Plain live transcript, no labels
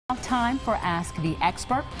Time for Ask the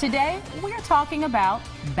Expert. Today, we are talking about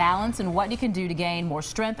balance and what you can do to gain more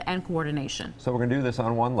strength and coordination. So we're going to do this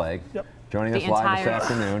on one leg. Yep. Joining us live this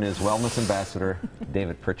afternoon is Wellness Ambassador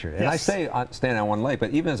David Pritchard. And I say stand on one leg,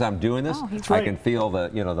 but even as I'm doing this, I can feel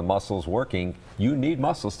the muscles working. You need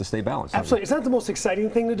muscles to stay balanced. Absolutely. It's not the most exciting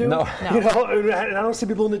thing to do. No. You know, and I don't see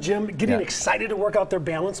people in the gym getting excited to work out their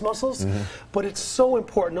balance muscles, but it's so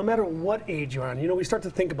important no matter what age you're on. You know, we start to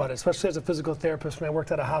think about it, especially as a physical therapist. When I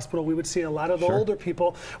worked at a hospital, we would see a lot of the older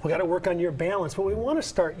people, we got to work on your balance, but we want to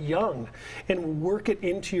start young and work it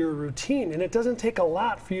into your routine. And it doesn't take a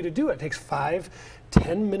lot for you to do it. It takes 5-10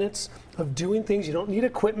 minutes of doing things. You don't need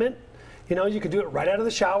equipment. You know, you can do it right out of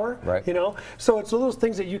the shower, you know. So it's all those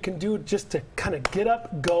things that you can do just to kind of get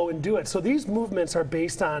up, go, and do it. So these movements are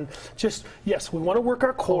based on just, yes, we want to work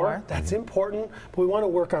our core. That's important. But we want to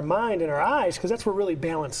work our mind and our eyes because that's where really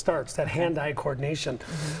balance starts, that hand-eye coordination.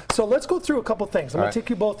 So let's go through a couple things. I'm going to take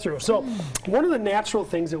you both through. So one of the natural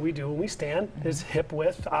things that we do when we stand is hip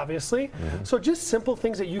width, obviously. So just simple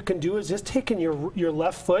things that you can do is just taking your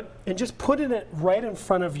left foot and just putting it right in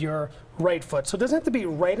front of your right foot. So it doesn't have to be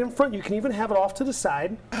right in front. You can even have it off to the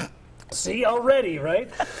side. See already,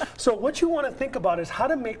 right? So what you want to think about is how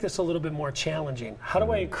to make this a little bit more challenging. How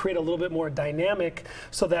do I create a little bit more dynamic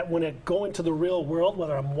so that when I go into the real world,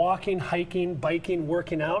 whether I'm walking, hiking, biking,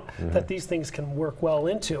 working out, that these things can work well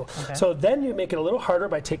into. So then you make it a little harder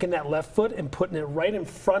by taking that left foot and putting it right in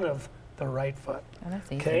front of the right foot. Oh,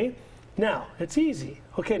 that's easy. Okay? Now, it's easy.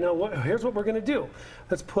 Okay, now here's what we're going to do.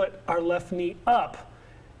 Let's put our left knee up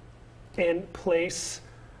and place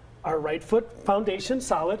our right foot foundation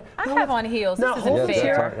solid. I have on heels. Now this hold isn't this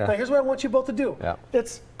fair. here. Now here's what I want you both to do.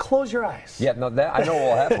 It's close your eyes. Yeah, no, that I know what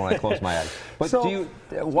will happen when I close my eyes. But so,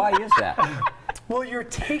 why is that? Well, you're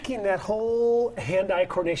taking that whole hand-eye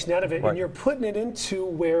coordination out of it and you're putting it into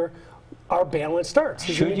where our balance starts.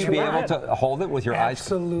 Should you be able to hold it with your eyes?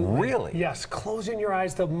 Absolutely. Really? Yes, closing your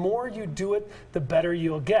eyes. The more you do it, the better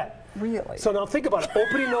you'll get. Really? So now think about it.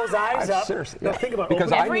 Opening those eyes up. Seriously. Now think about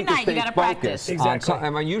because every I need to night you stay gotta focused. practice. I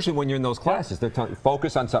mean, usually when you're in those classes, they're telling you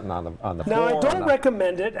focus on something on the floor. Now I don't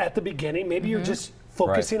recommend it at the beginning. Maybe you're just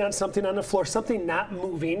focusing on something on the floor, something not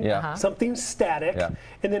moving, something static,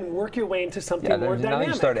 and then work your way into something more dynamic.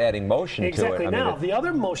 Now you start adding motion to it. Exactly. Now, the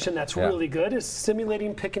other motion that's really good is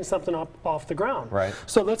simulating picking something up off the ground.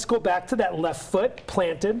 So let's go back to that left foot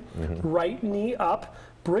planted, right knee up,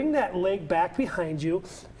 bring that leg back behind you,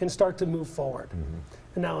 and start to move forward.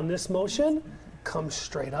 And now in this motion, come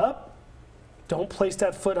straight up. Don't place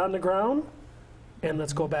that foot on the ground. And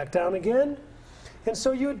let's go back down again. And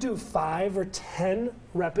so you would do 5 or 10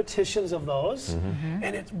 repetitions of those,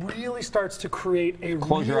 and it really starts to create a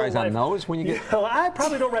Close your eyes on those when you get... Well, I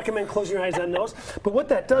probably don't recommend closing your eyes on those, but what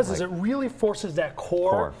that does is it really forces that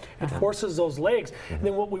core. It forces those legs. And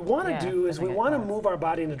then what we want to do is we want to move our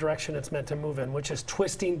body in the direction it's meant to move in, which is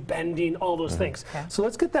twisting, bending, all those things. So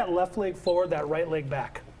let's get that left leg forward, that right leg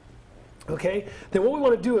back. Okay, then what we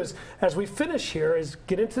want to do is, as we finish here, is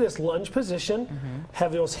get into this lunge position,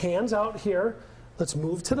 have those hands out here. Let's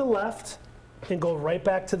move to the left and go right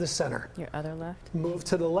back to the center. Your other left. Move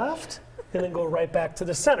to the left and then go right back to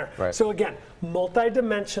the center. So again,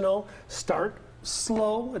 multi-dimensional, start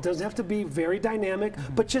slow. It doesn't have to be very dynamic,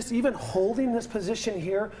 but just even holding this position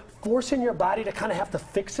here, forcing your body to kind of have to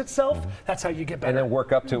fix itself, that's how you get better. And then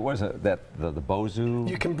work up to, what is it, the Bozu?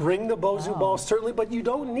 You can bring the Bozu ball, certainly, but you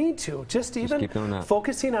don't need to. Just even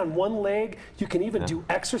focusing on one leg. You can even do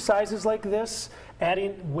exercises like this,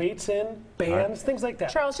 adding weights in, bands, things like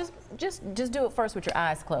that. Charles, just do it first with your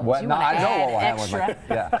eyes closed. What? You No, I know what extra.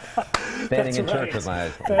 Standing in church with my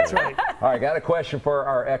eyes closed. That's right. All right, got a question for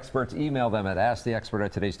our experts. Email them at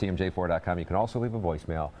asktheexpert@today'stmj4.com. You can also leave a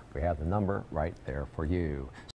voicemail. We have the number right there for you.